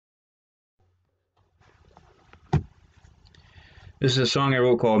This is a song I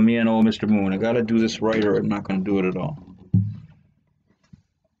wrote called Me and Old Mr. Moon. I gotta do this right or I'm not gonna do it at all.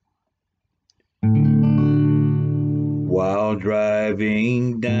 While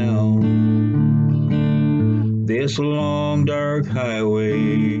driving down this long dark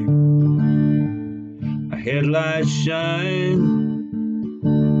highway, a headlight shine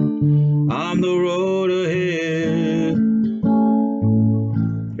on the road ahead.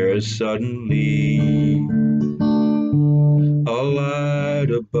 There's suddenly a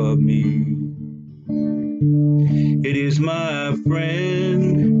light above me. It is my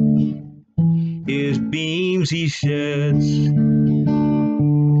friend, his beams he sheds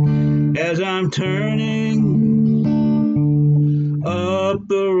as I'm turning up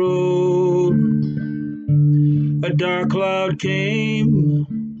the road. A dark cloud came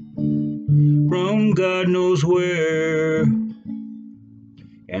from God knows where,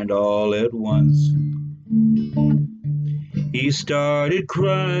 and all at once he started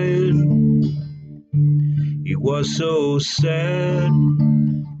crying. He was so sad,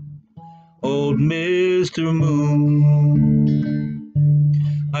 old Mr. Moon.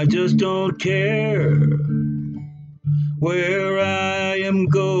 I just don't care where I am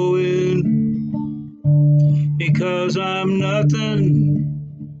going, because I'm nothing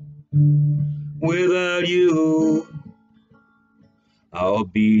without you. I'll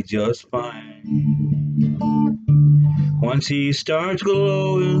be just fine. Once he starts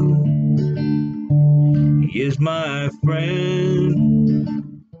glowing, he is my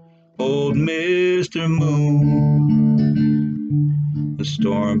friend, old Mr. Moon. The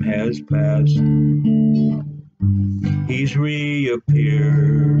storm has passed, he's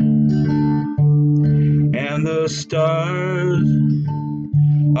reappeared, and the stars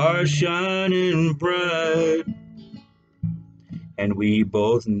are shining bright, and we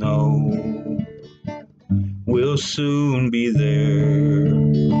both know we'll soon be there.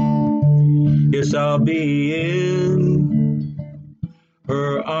 Yes, I'll be in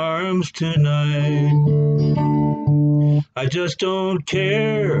her arms tonight. I just don't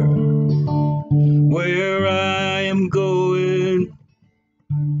care where I am going,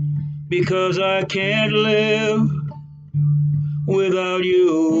 because I can't live without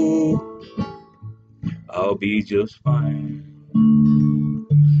you. I'll be just fine.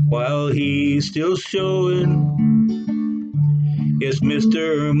 While he's still showing, yes,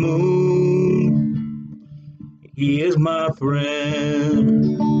 Mr. Moon, he is my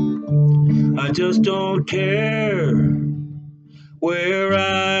friend. I just don't care where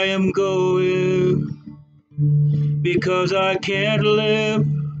I am going, because I can't live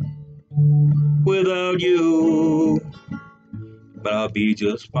without you. But I'll be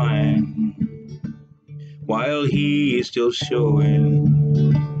just fine while he is still showing.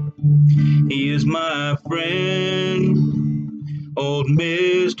 He is my friend, old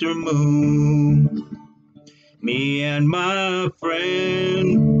Mr. Moon. Me and my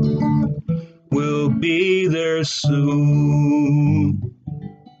friend will be there soon.